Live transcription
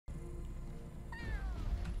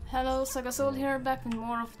Hello, Sagasoul here, back with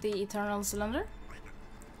more of the Eternal Cylinder.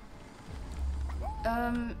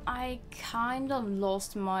 I kind of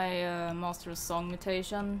lost my Master of Song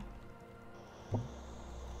mutation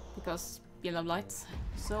because Yellow Lights,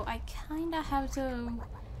 so I kinda have to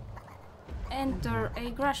enter a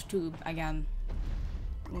Grash Tube again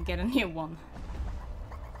and get a new one.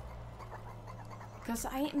 Because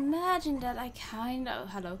I imagine that I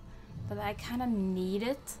kinda need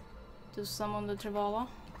it to summon the Trevala.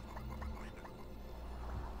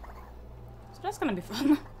 So that's gonna be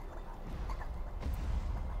fun.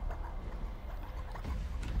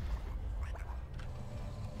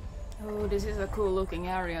 Oh, this is a cool looking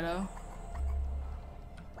area though.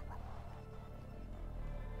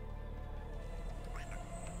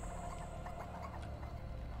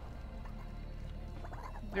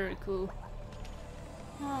 Very cool.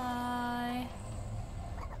 Hi.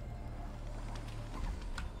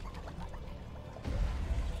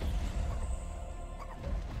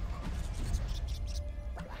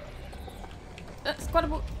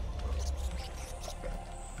 Squattable.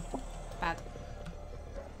 Bad.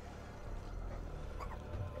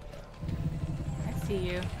 I see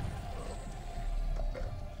you.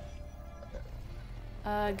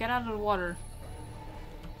 Get out of the water.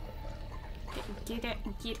 Get it.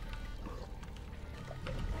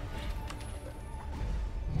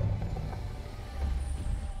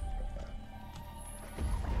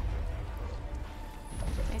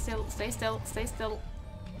 Stay still.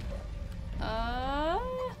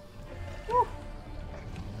 Woo.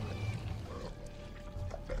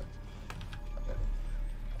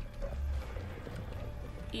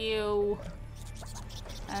 Ew.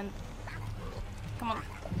 And come on.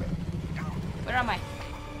 Where am I?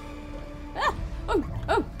 Ah!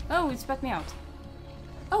 Oh, it spat me out.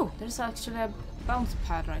 Oh, there's actually a bounce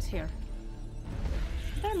pad right here.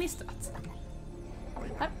 Did I miss that?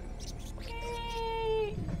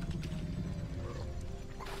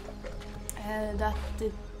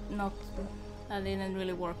 That didn't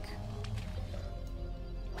really work.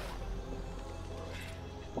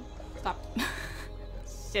 Stop.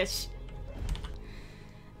 Shush.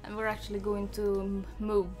 And we're actually going to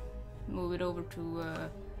move it over to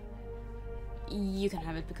you can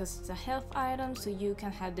have it because it's a health item, so you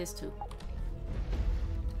can have this too.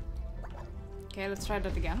 Okay, let's try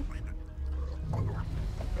that again.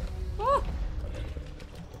 Oh!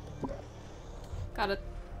 Got it.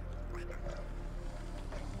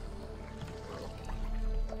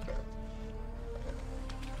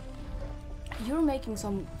 You're making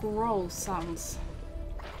some gross sounds.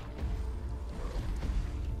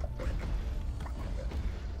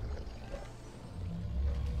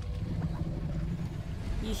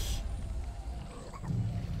 Yeesh.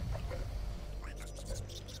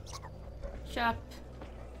 Shut up.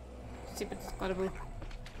 Stupid Squattable.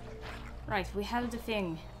 Right, we have the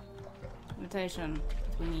thing. Mutation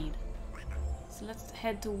that we need. So let's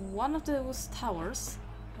head to one of those towers.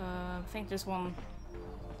 I think there's one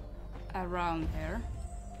around here.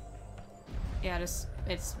 Yeah, it's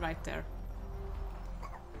right there.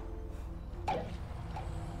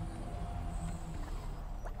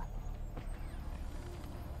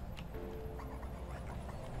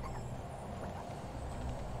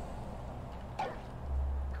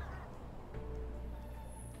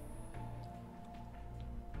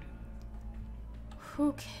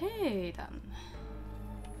 Okay then.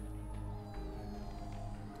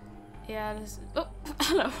 Yeah, this. Oh,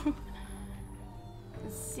 hello.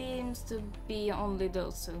 It seems to be only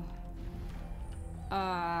those two.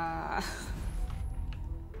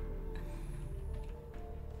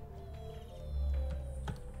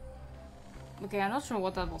 Okay, I'm not sure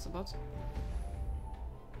what that was about.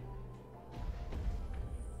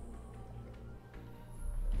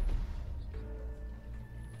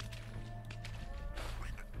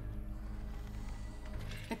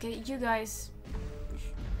 Okay, you guys.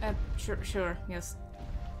 Sure, yes.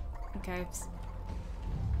 Okay.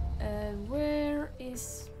 Where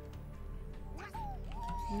is...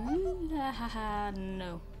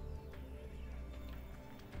 no.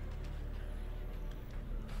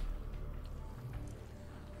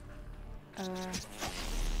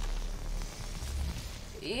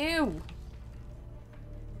 Ew!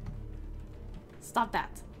 Stop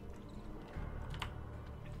that.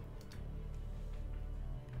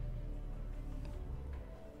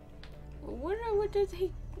 Where did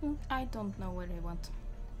he... I don't know where he went.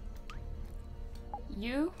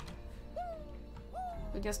 You?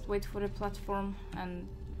 We just wait for the platform and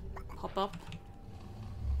hop up.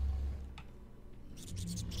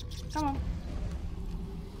 Come on.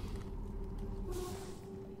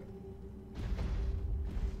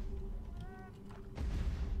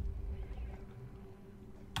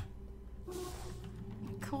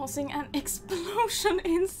 causing an explosion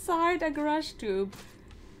inside a garage tube.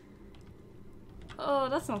 Oh,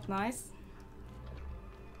 that's not nice.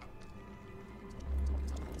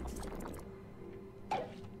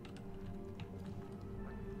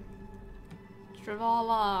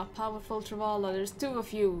 Travala, powerful Travala, there's 2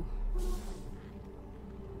 of you.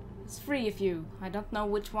 It's 3 of you. I don't know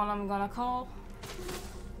which one I'm gonna call.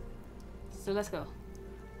 So let's go.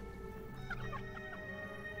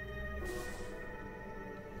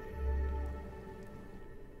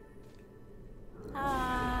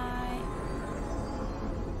 Hi.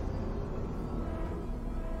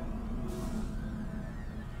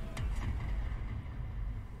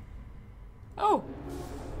 Oh.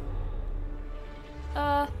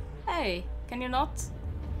 Hey, can you not?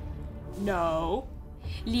 No.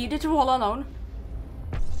 Leave the Travala alone.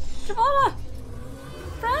 Travala!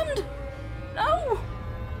 Friend! No!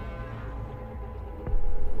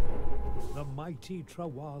 The mighty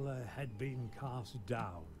Travala had been cast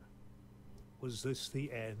down. Was this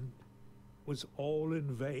the end? Was all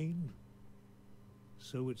in vain?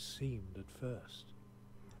 So it seemed at first.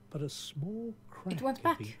 But a small crack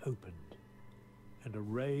had been opened, and a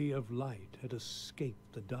ray of light had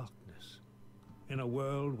escaped the darkness. In a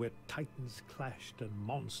world where titans clashed and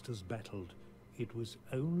monsters battled, it was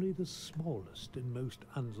only the smallest and most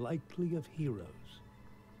unlikely of heroes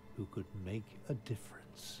who could make a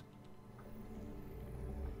difference.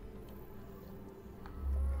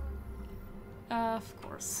 Of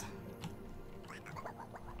course.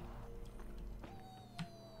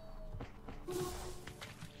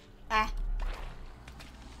 Ah.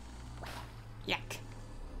 Yuck.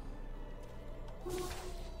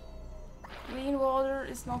 Green water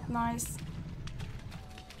is not nice.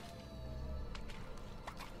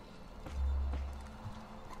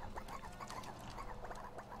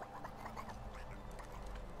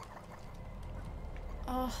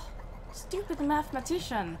 Oh, stupid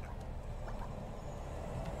mathematician.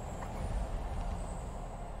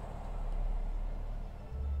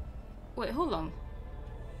 Wait, hold on.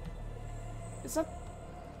 Is that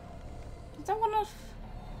one of...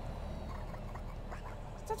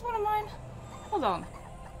 Is that one of mine? Hold on.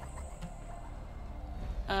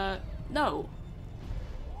 No.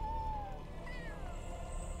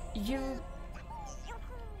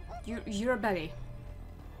 You're Betty.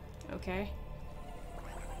 Okay.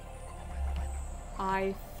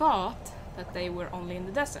 I thought that they were only in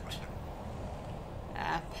the desert.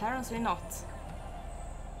 Apparently not.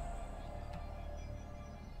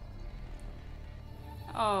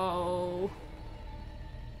 Oh.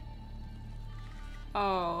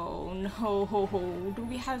 Oh no, do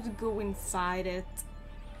we have to go inside it?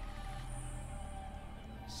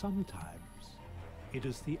 Sometimes it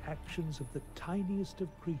is the actions of the tiniest of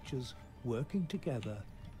creatures working together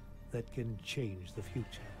that can change the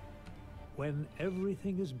future. When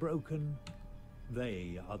everything is broken,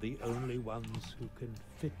 they are the only ones who can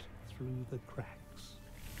fit through the cracks.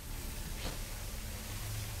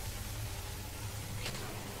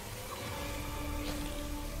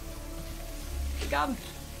 Gun.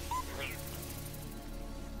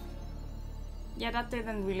 Yeah, that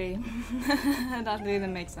didn't really... that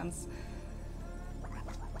didn't make sense.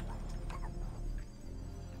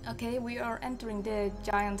 Okay, we are entering the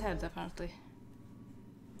giant head, apparently.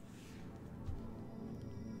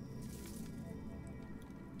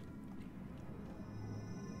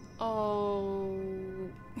 Oh...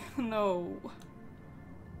 no.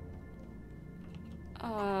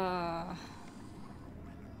 Oh.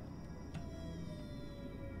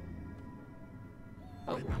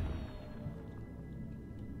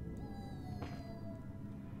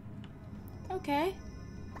 Okay.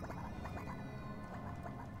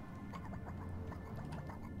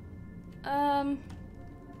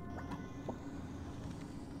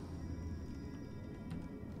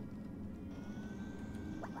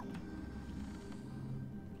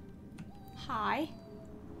 Hi.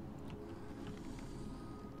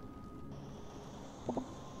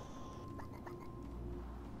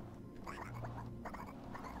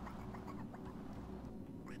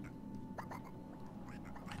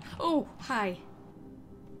 Oh, hi.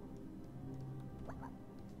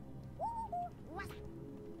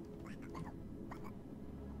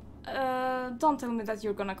 Don't tell me that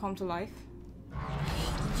you're gonna come to life.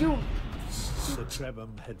 You... The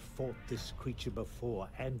Trebhum had fought this creature before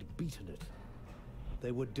and beaten it.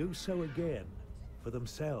 They would do so again, for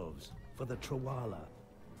themselves, for the Travala,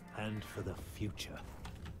 and for the future.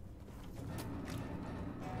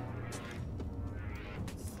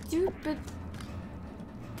 Stupid...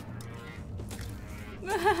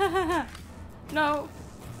 No!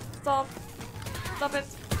 Stop! Stop it!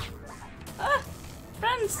 Ah!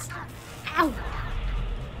 Friends! Ow!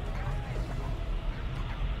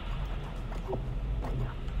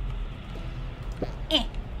 Eh.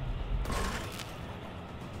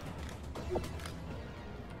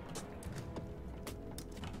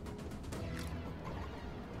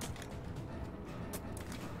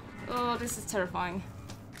 Oh, this is terrifying.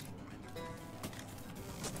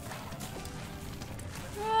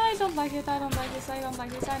 I don't like it, I don't like this, I don't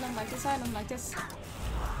like this, I don't like this, I don't like this.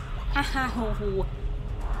 Haha ho ho.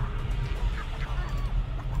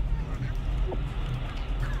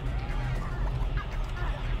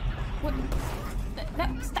 What?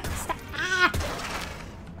 No, stop, stop. Ah!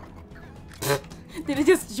 Did it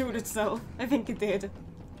just shoot itself? I think it did.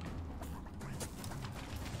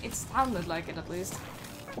 It sounded like it at least.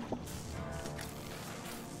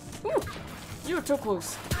 Ooh, you're too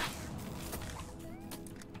close.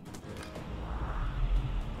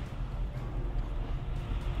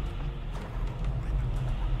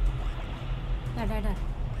 There.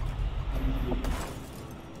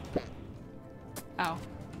 Ow.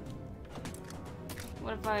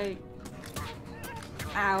 What if I...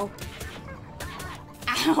 Ow.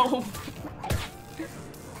 Ow!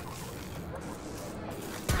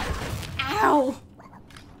 Ow!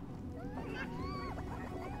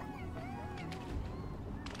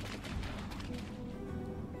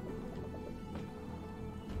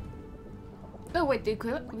 Oh wait, did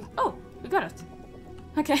we... Oh, we got it.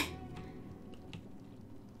 Okay.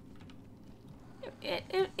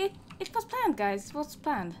 It was planned, guys. It was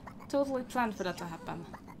planned. Totally planned for that to happen.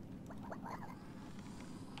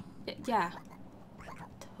 Yeah.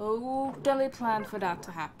 Totally planned for that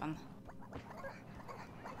to happen.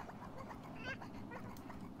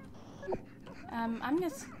 I'm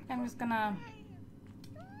just gonna...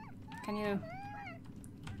 Can you...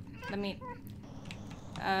 Let me...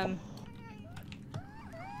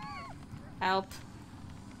 Help.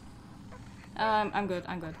 I'm good.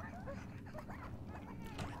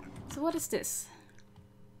 So what is this?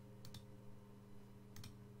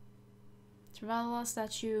 Travala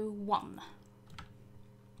statue 1.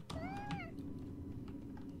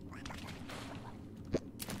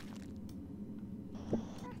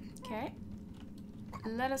 Okay.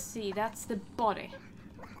 Let us see, that's the body.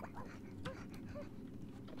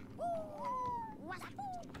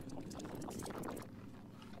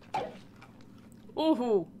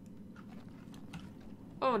 Ooh.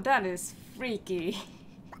 Oh, that is freaky.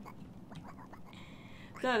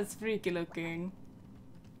 That is freaky looking.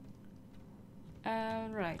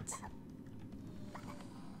 Right.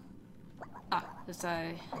 Ah, there's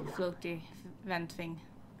a floaty vent thing.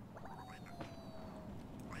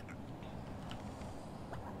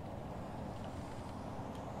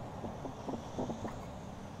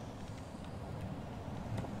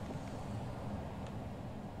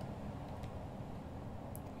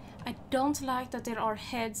 I don't like that there are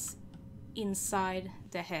heads inside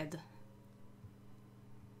the head.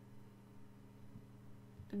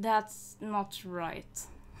 That's not right.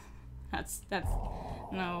 That's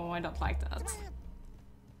no, I don't like that.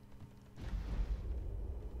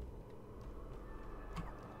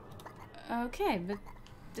 Okay, but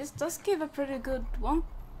this does give a pretty good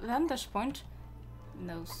vantage point.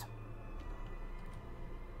 Nose.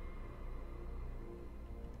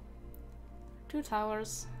 Two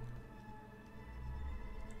towers.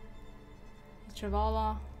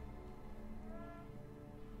 Travala.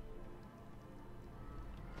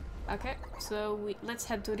 Okay, so let's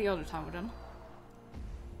head to the other tower then.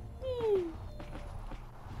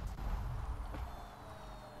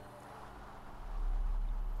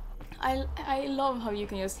 I love how you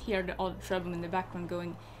can just hear the odd treble in the background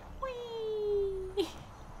going wee.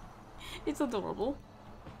 It's adorable.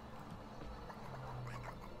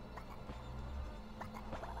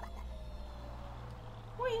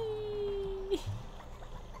 Wee.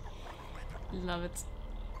 Love it.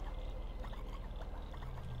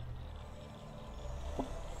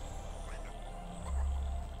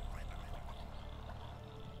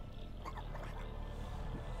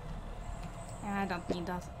 I don't need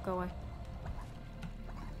that. Go away.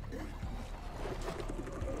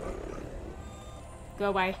 Go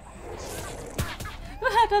away.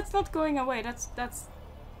 That's not going away. That's...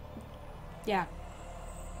 Yeah.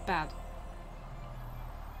 Bad.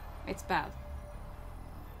 It's bad.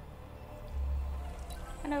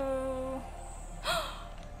 Hello.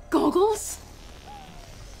 Goggles?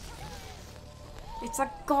 It's a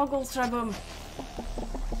goggles Rabum.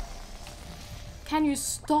 Can you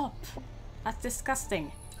stop? That's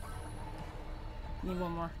disgusting. Need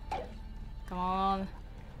one more. Come on.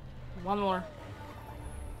 One more.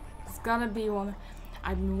 It's gonna be one.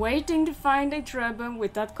 I've been waiting to find a Trebhum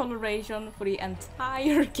with that coloration for the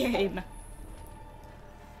entire game.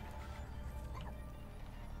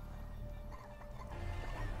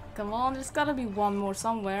 Come on, there's gotta be one more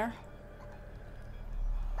somewhere.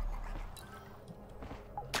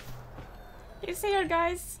 He's here,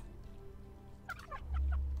 guys.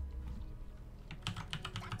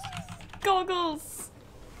 Goggles!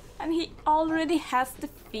 And he already has the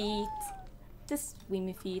feet. The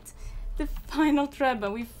swimmy feet. The final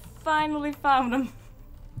Trebhum. We finally found him.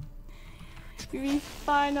 We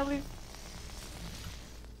finally...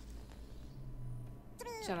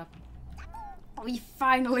 Shut up. We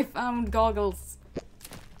finally found Goggles.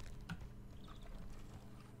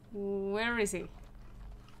 Where is he?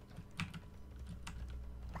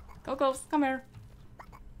 Goggles, come here.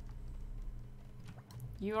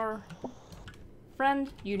 Your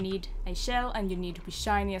friend, you need a shell and you need to be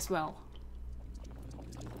shiny as well.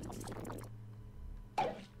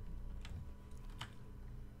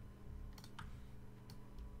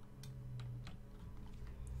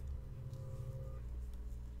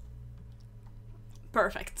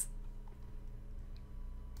 Perfect.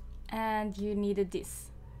 And you needed this.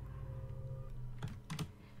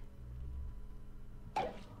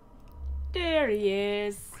 There he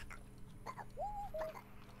is.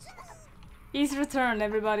 He's returned,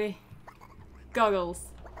 everybody. Goggles.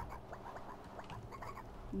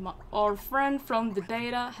 Our friend from the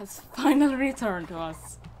beta has finally returned to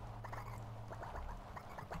us.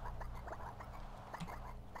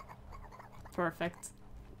 Perfect.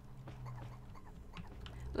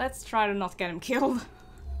 Let's try to not get him killed.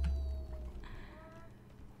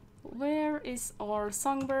 Where is our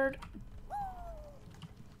songbird?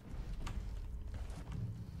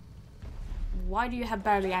 Why do you have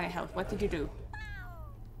barely any health? What did you do?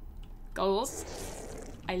 Goggles,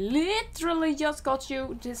 I literally just got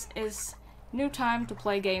you. This is new time to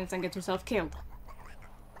play games and get yourself killed.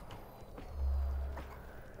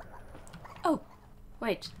 Oh,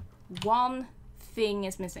 wait. One thing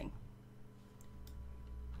is missing.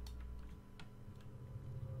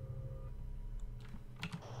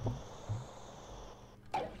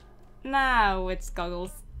 Now it's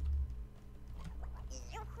Goggles.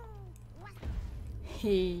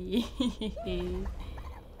 Okay,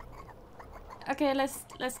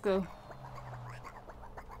 let's go.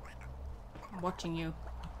 I'm watching you.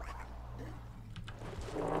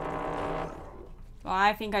 Well,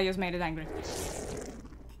 I think I just made it angry.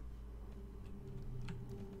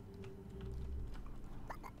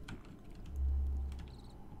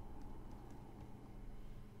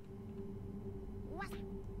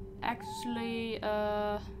 Actually,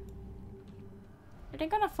 are they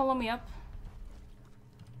gonna follow me up?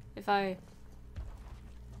 If I...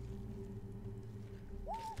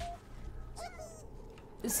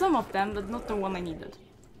 Some of them, but not the one I needed.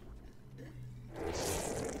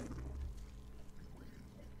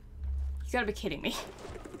 You gotta be kidding me.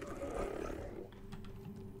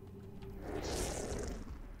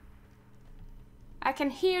 I can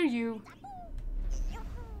hear you.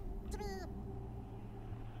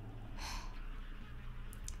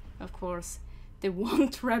 Of course, the one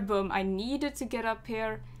Trebhum I needed to get up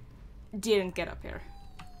here didn't get up here.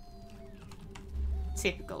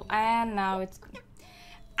 Typical. And now it's...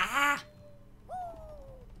 Ah!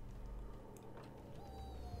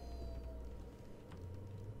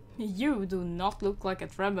 You do not look like a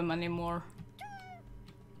Trebhum anymore.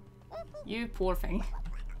 You poor thing.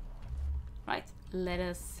 Right, let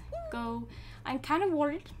us go. I'm kind of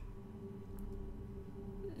worried.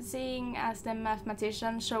 Seeing as the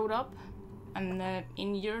mathematician showed up and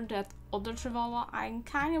injured that other Trewalla, I'm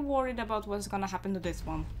kind of worried about what's gonna happen to this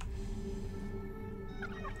one.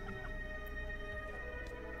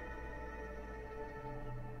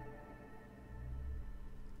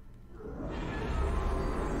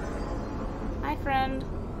 Hi, friend.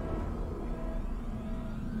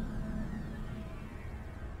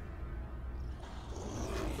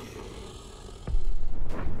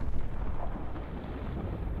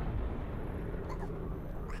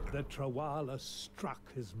 The Trewalla struck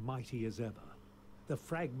as mighty as ever. The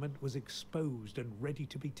fragment was exposed and ready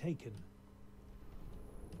to be taken.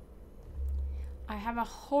 I have a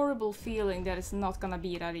horrible feeling that it's not gonna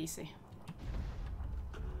be that easy.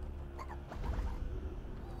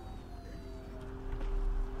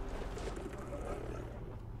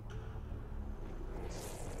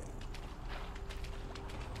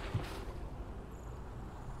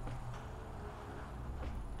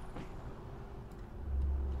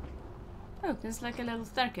 Oh, there's like a little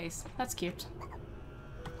staircase. That's cute.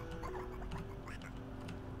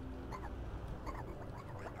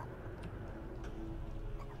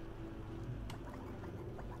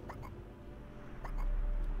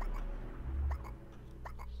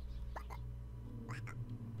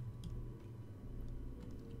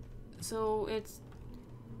 So it's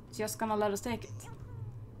just gonna let us take it.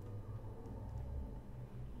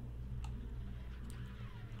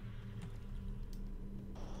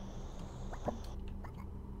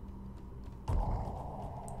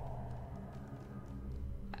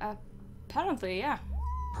 Apparently, yeah.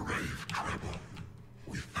 Brave Treble,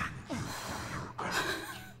 we thank you for your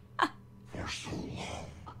guidance. For so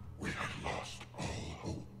long, we had lost all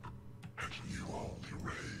hope and knew only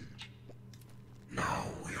rage. Now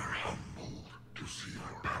we are humbled to see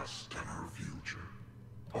our past and our future,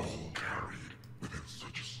 all carried within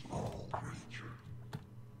such a small creature.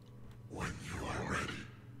 When you are ready,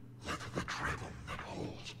 let the Trebum that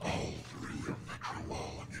holds all three of the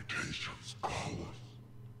Trawala mutations call us.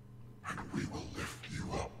 And we will lift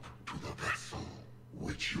you up to the vessel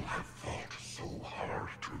which you have fought so hard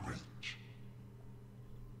to reach.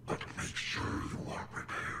 But make sure you are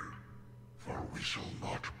prepared, for we shall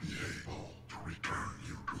not be able to return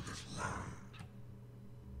you to this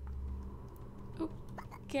land.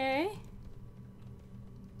 Okay.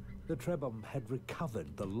 The Trebum had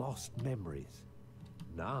recovered the lost memories.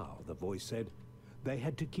 Now, the voice said, they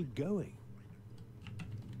had to keep going.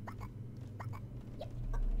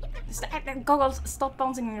 Goggles, stop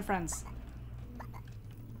bouncing on your friends.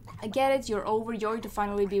 I get it, you're overjoyed to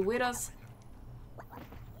finally be with us.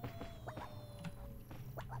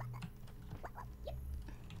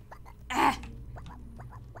 Ah!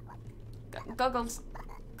 Goggles.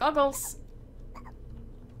 Goggles!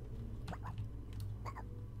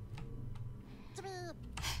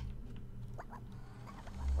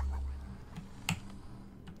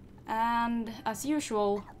 And as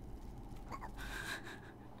usual,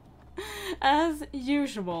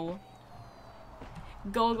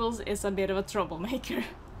 Goggles is a bit of a troublemaker.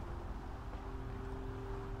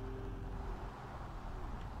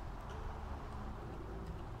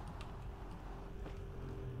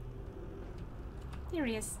 Here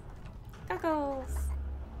he is. Goggles!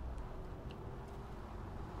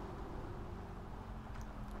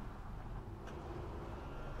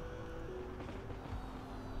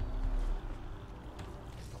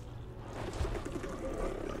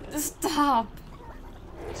 Stop!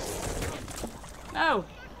 No!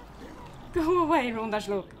 Go away,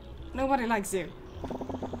 Rondaslok. Nobody likes you.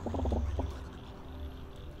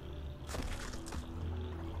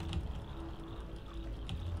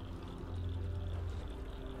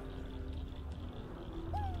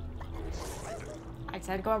 I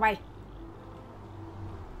said go away.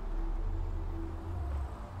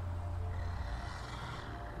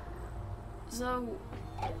 So...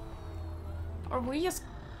 Are we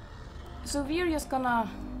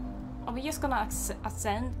just gonna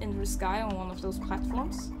ascend into the sky on one of those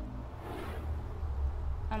platforms?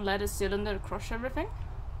 And let a cylinder crush everything?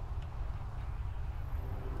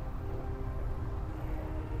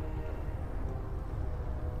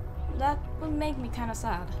 That would make me kinda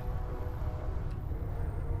sad.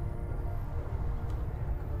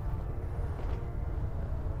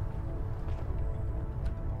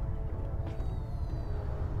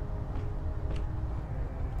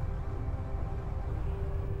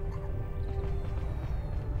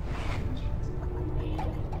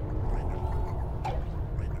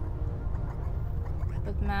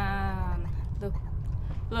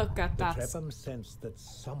 Look at that. The Trebum sensed that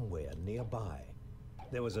somewhere nearby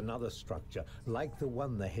there was another structure like the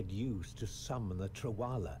one they had used to summon the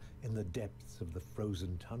Trawala in the depths of the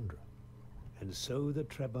frozen tundra. And so the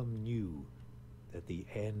Trebum knew that the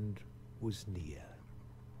end was near.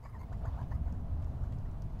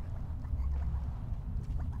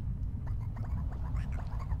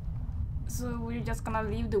 So we're just gonna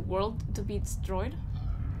leave the world to be destroyed?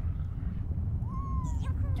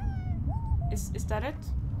 Is that it?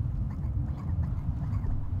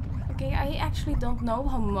 Okay, I actually don't know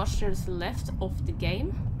how much there's left of the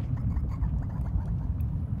game.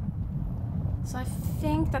 So I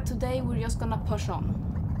think that today we're just gonna push on.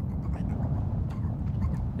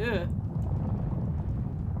 Ugh.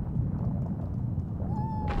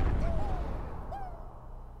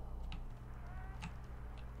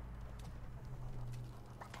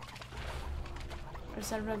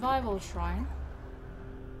 There's a revival shrine.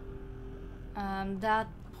 And that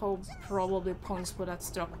probably points to that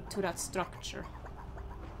structure.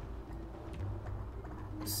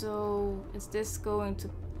 So is this going to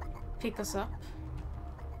pick us up?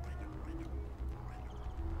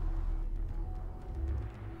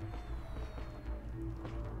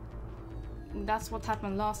 That's what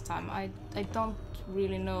happened last time. I don't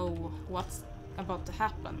really know what's about to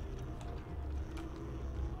happen.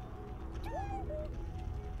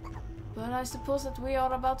 But I suppose that we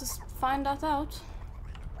are about to find that out.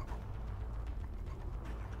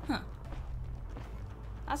 Huh.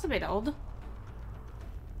 That's a bit odd.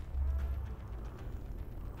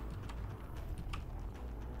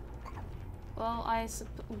 Well,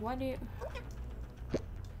 why do you...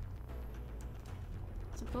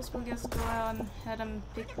 Suppose we'll just go ahead and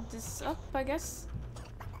pick this up, I guess?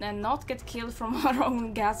 And not get killed from our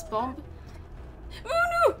own gas bomb.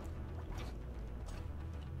 Oh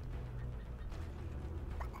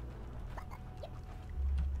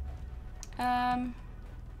no!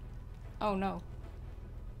 Oh no.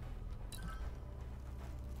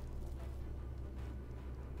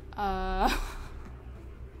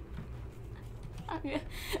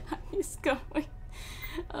 He's going.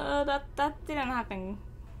 That didn't happen.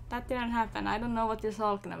 That didn't happen. I don't know what you're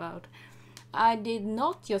talking about. I did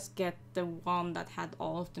not just get the one that had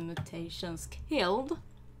all of the mutations killed.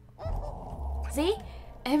 See?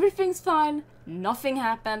 Everything's fine. Nothing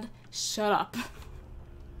happened. Shut up.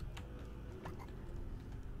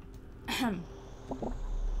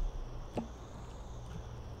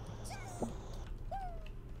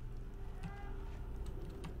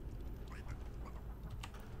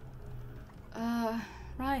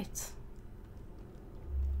 Right.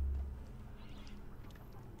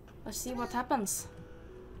 Let's see what happens.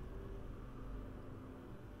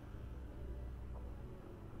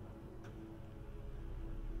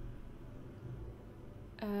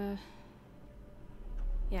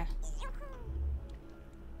 Yeah.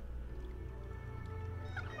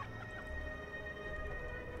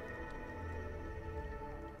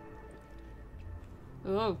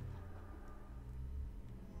 Oh.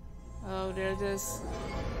 Oh, there it is.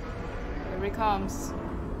 Here he comes.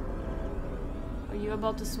 Are you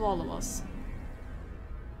about to swallow us?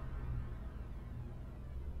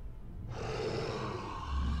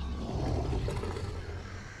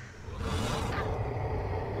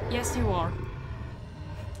 Yes, you are.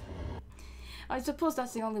 I suppose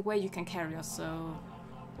that's the only way you can carry us, so...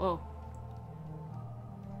 Whoa.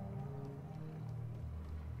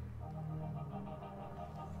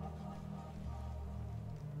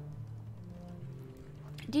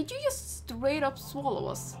 Did you just straight up swallow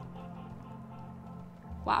us?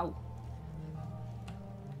 Wow.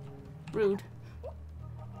 Rude.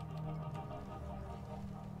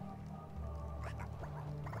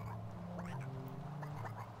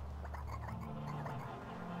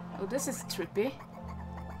 Oh, this is trippy.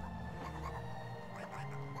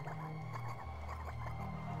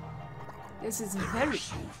 This is very... There are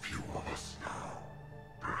so few of us now.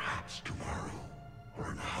 Perhaps tomorrow,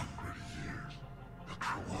 or in 100 years, the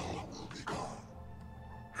Trawala will be gone.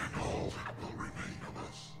 And all that will remain of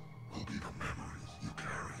us will be the memories you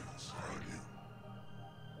carry inside you.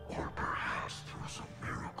 Or perhaps through some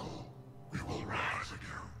miracle, we will rise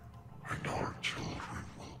again, and our children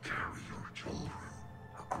will carry your children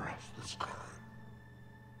across the sky.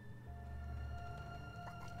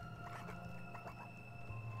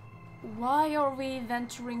 Why are we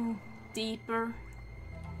venturing deeper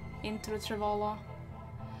into the Trawala?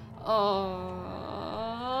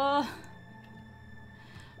 Oh,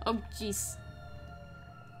 jeez.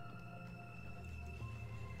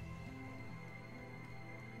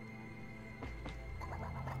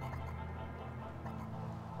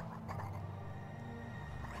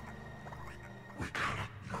 We cannot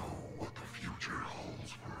know what the future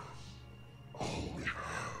holds for us. All we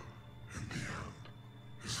have, in the end,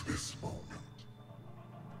 is this moment.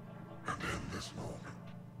 And in this moment,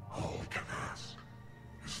 all we can ask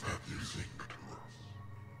is that you sing to us.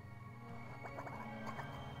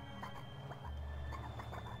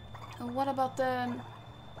 What about the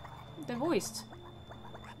voiced?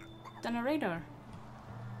 The narrator?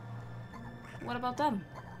 What about them?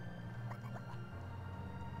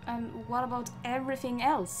 And what about everything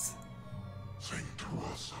else? Sing to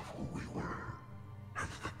us of who we were, and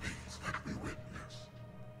the things that we witnessed,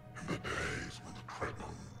 in the days when the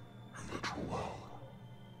Treadmoon and the Trawala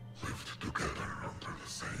lived together under the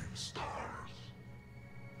same stars.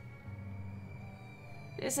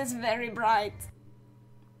 This is very bright.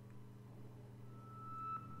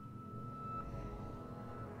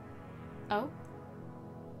 Oh?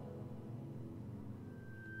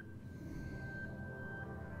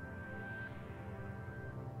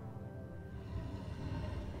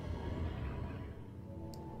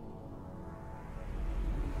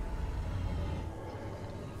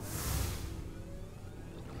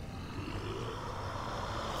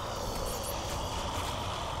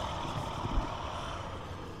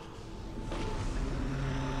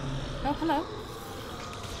 Oh, hello.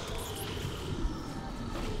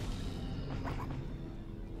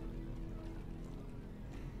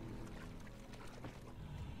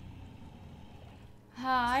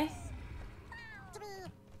 Hi.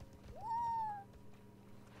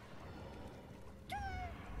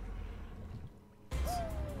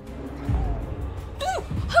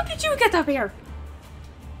 you get up here?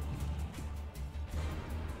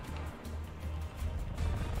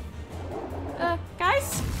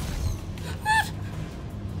 Guys?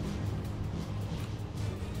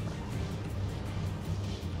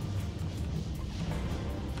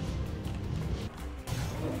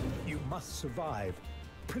 You must survive.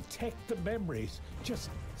 Protect the memories.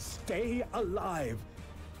 Just stay alive.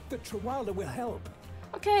 The Trawala will help.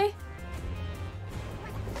 Okay.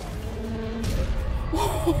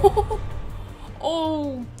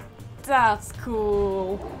 Oh, that's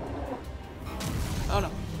cool. Oh no.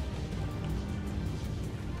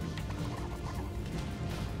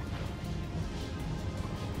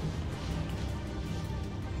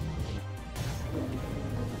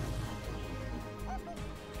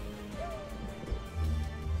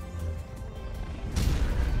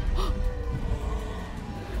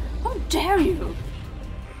 How dare you?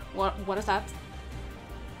 What is that?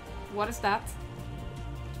 What is that?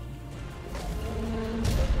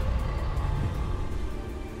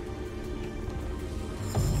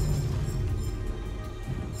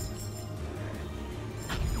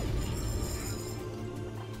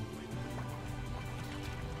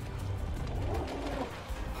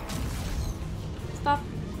 Stop.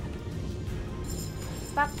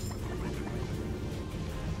 Stop.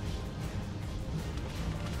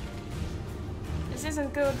 This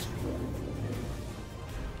isn't good.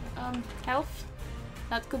 Health?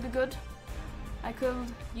 That could be good. I could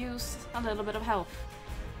use a little bit of health.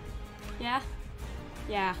 Yeah?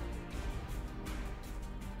 Yeah.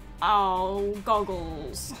 Oh,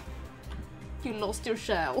 goggles. You lost your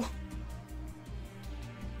shell.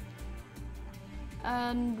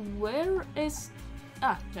 And where is...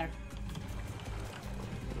 Ah, there.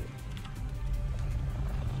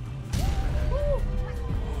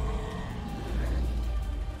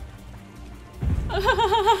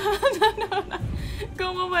 No.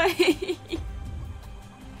 Go away.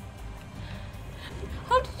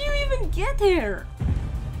 How did you even get here?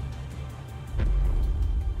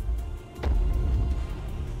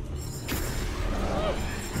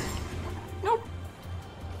 Nope.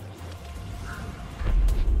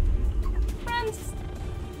 Friends.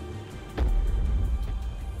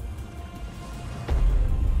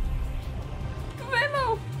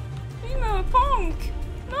 Vemo, punk.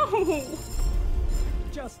 No.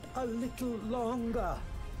 Just a little longer.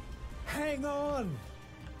 Hang on.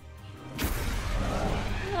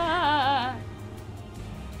 Ah.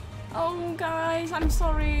 Oh, guys, I'm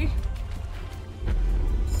sorry.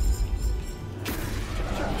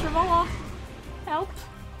 Travola, help.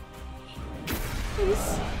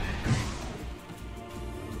 Please.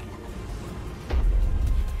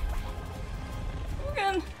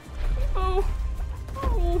 Again. Oh.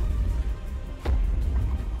 Oh.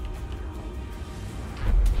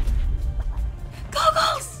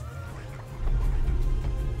 Goggles!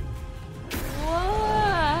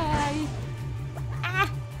 Why?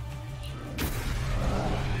 Ah!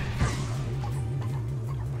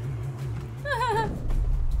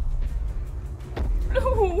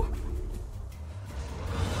 No!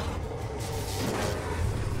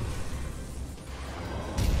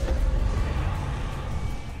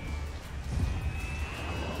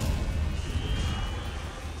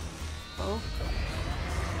 Oh.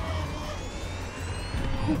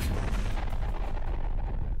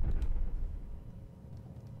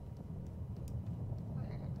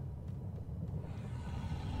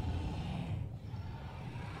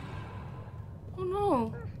 Oh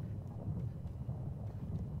no.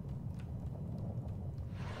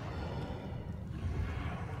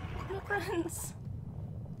 My friends.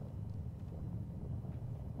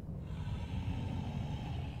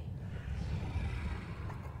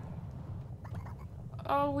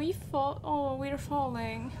 Oh, we're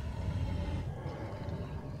falling.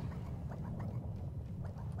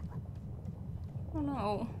 Oh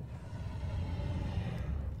no.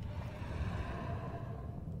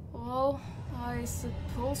 Well, I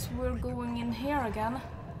suppose we're going in here again.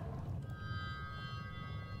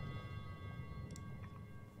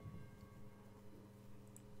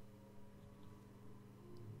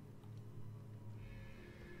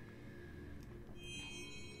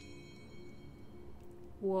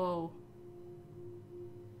 Whoa.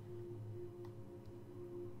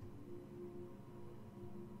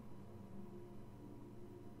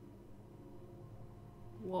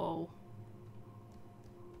 Whoa.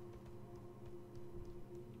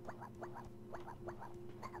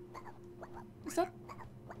 Is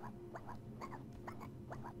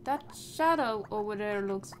that shadow over there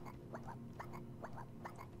looks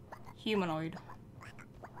humanoid.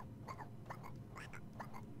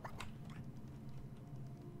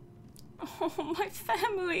 Oh, my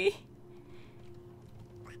family!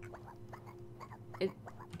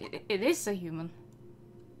 It is a human.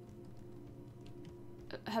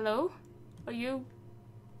 Hello? Are you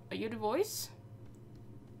the voice?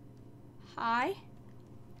 Hi?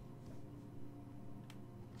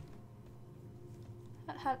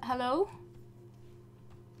 Hello?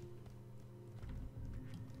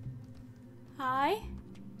 Hi?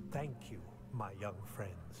 Thank you, my young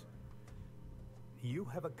friends. You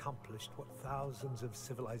have accomplished what thousands of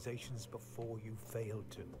civilizations before you failed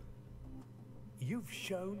to. You've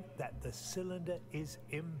shown that the cylinder is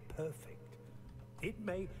imperfect. It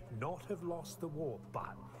may not have lost the war,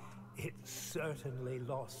 but it certainly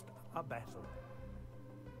lost a battle.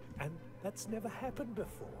 And that's never happened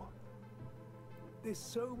before. There's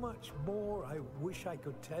so much more I wish I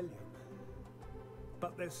could tell you.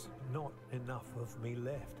 But there's not enough of me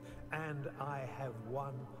left, and I have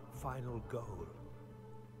one final goal.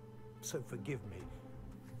 So forgive me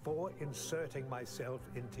for inserting myself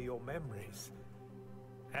into your memories,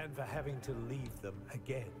 and for having to leave them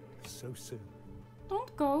again so soon.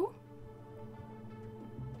 Don't go.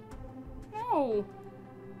 No.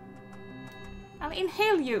 I'll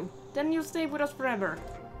inhale you. Then you'll stay with us forever.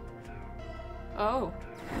 Oh.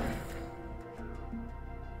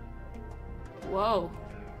 Whoa.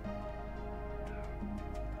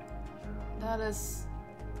 That is...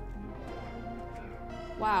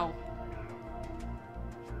 Wow.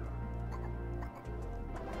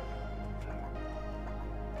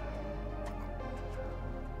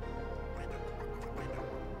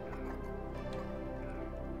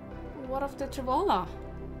 What of the Travala?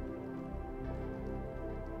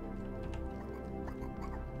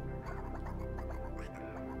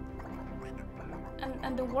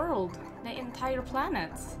 And the world, the entire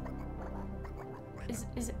planet.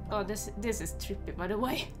 Is oh, this is trippy, by the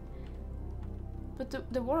way.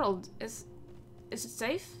 But the world is it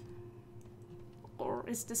safe? Or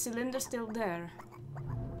is the cylinder still there?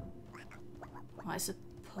 I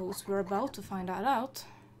suppose we're about to find that out.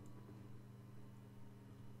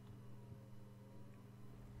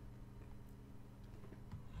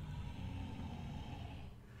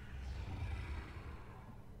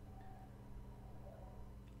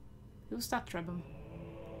 Who's that, Trebham?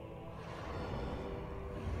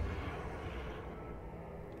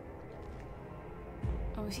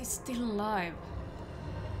 Oh, he's still alive.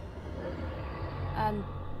 And...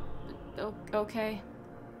 okay.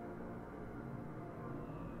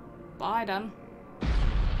 Bye, then.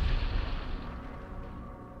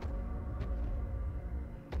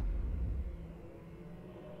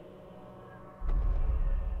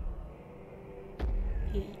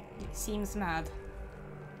 He seems mad.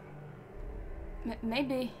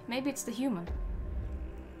 Maybe it's the human.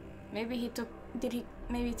 Maybe he took... Did he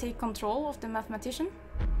maybe take control of the mathematician?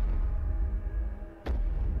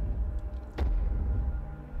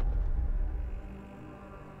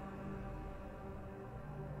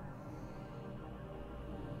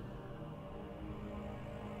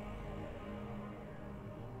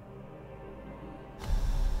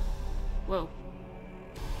 Whoa.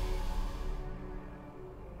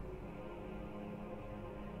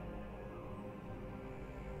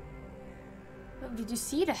 Did you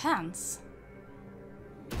see the hands?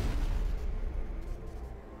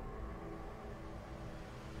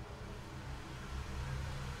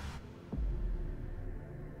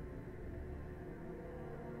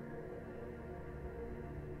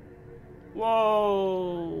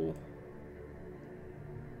 Whoa!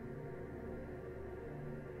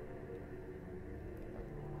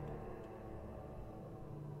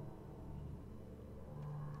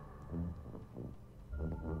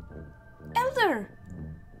 Elder!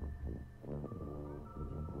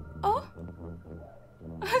 Oh!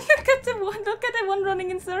 Look at the one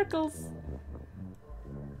running in circles!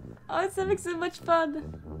 Oh, it's having so much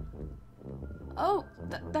fun! Oh,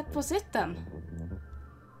 that was it then.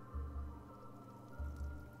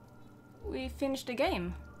 We finished the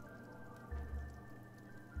game.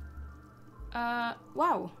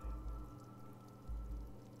 Wow.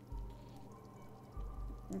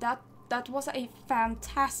 That was a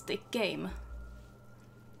fantastic game.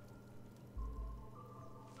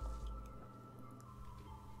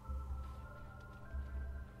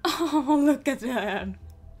 Oh, look at them.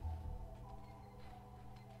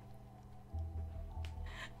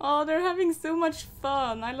 Oh, they're having so much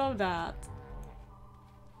fun. I love that.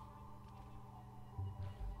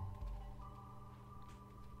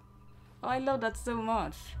 Oh, I love that so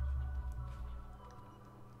much.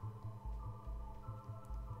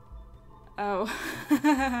 Oh.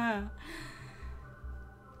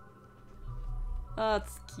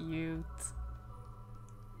 That's cute.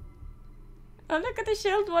 Oh, look at the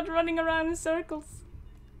Sheldwood running around in circles.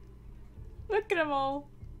 Look at them all.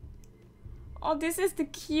 Oh, this is the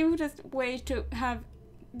cutest way to have...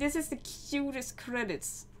 This is the cutest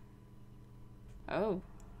credits. Oh.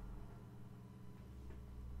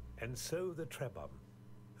 And so the Trebhum,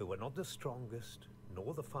 who were not the strongest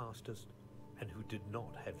nor the fastest, and who did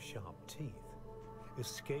not have sharp teeth,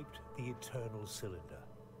 escaped the Eternal Cylinder.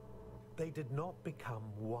 They did not become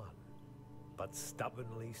one, but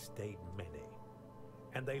stubbornly stayed many.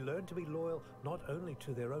 And they learned to be loyal not only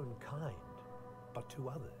to their own kind, but to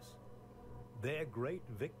others. Their great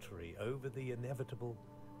victory over the inevitable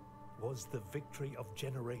was the victory of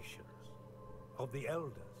generations, of the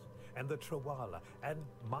Elders, and the Trawala, and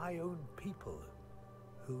my own people,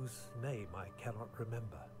 whose name I cannot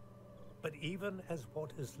remember. But even as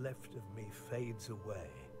what is left of me fades away,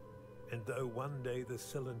 and though one day the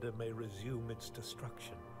cylinder may resume its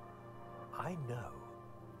destruction, I know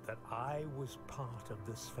that I was part of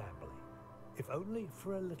this family, if only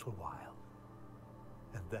for a little while.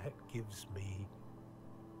 And that gives me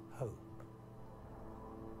hope.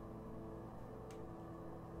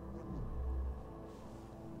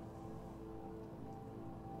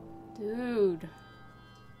 Dude.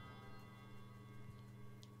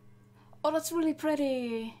 Oh, that's really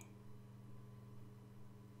pretty.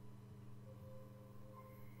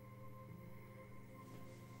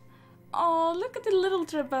 Oh, look at the little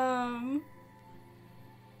Trebhum.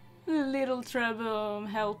 The little Trebhum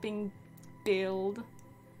helping build.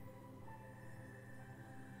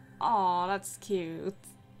 Oh, that's cute.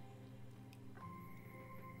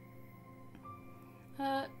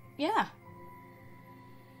 Yeah.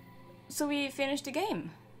 So we finished the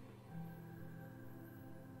game.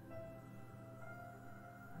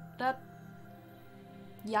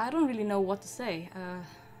 Yeah, I don't really know what to say.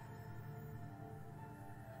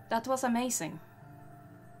 That was amazing.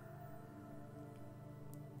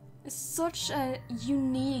 It's such a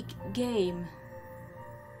unique game.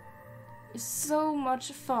 It's so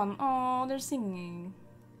much fun. Oh, they're singing.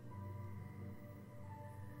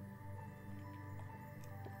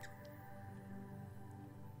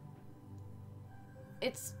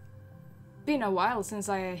 It's been a while since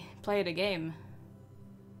I played a game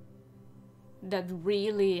that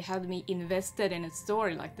really had me invested in its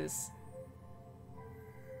story like this.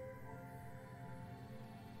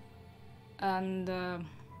 And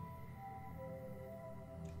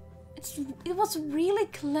it was really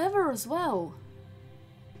clever as well.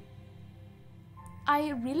 I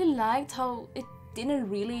really liked how it didn't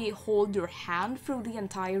really hold your hand through the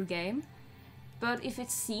entire game, but if it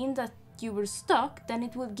seemed that you were stuck, then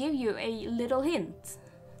it would give you a little hint.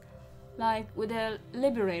 Like with a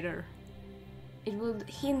Liberator. It would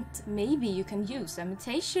hint maybe you can use a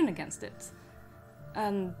mutation against it.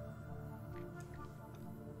 And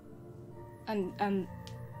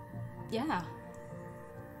yeah.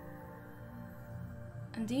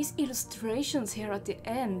 And these illustrations here at the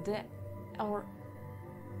end, they are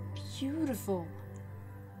beautiful.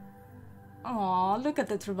 Aw, look at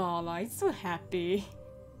the Trawala, he's so happy.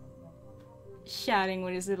 Chatting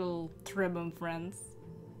with his little Trebhum friends.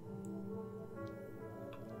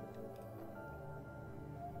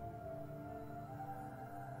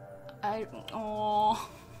 Oh,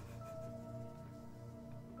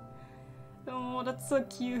 that's so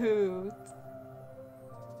cute.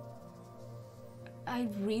 I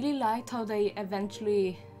really liked how they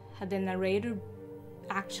eventually had the narrator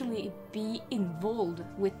actually be involved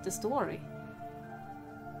with the story.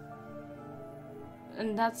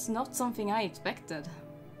 And that's not something I expected.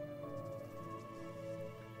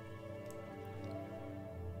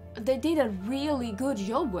 They did a really good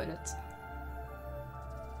job with it.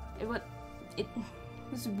 It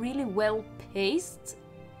was really well paced.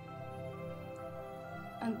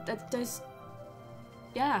 And that there's...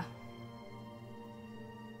 yeah.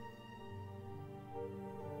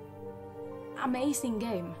 Amazing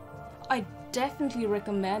game. I definitely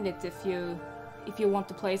recommend it if you want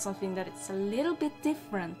to play something that it's a little bit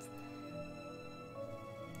different.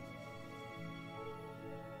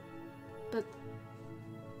 But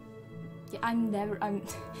yeah, I'm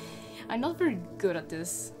not very good at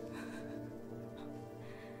this.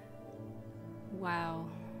 Wow.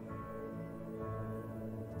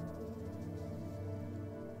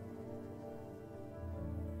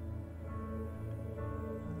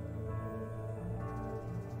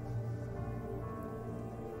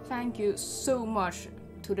 Thank you so much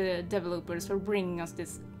to the developers for bringing us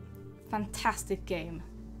this fantastic game.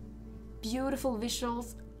 Beautiful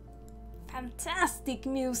visuals, fantastic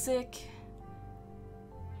music,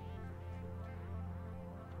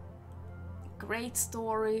 great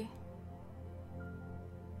story.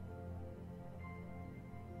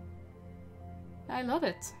 I love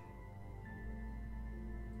it.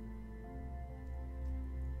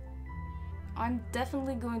 I'm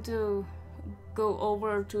definitely going to go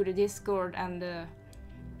over to the Discord and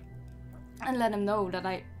let him know that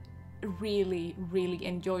I really, really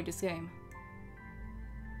enjoy this game.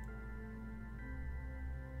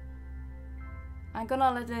 I'm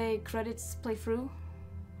gonna let the credits play through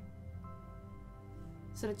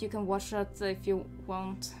so that you can watch that if you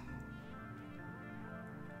want.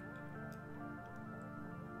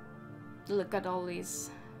 Look at all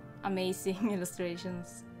these amazing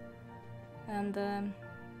illustrations. And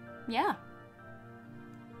yeah.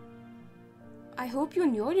 I hope you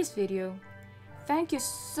enjoyed this video. Thank you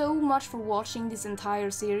so much for watching this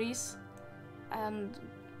entire series. And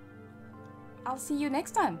I'll see you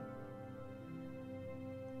next time.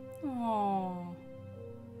 Aww.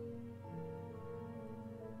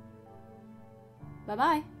 Bye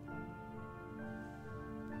bye.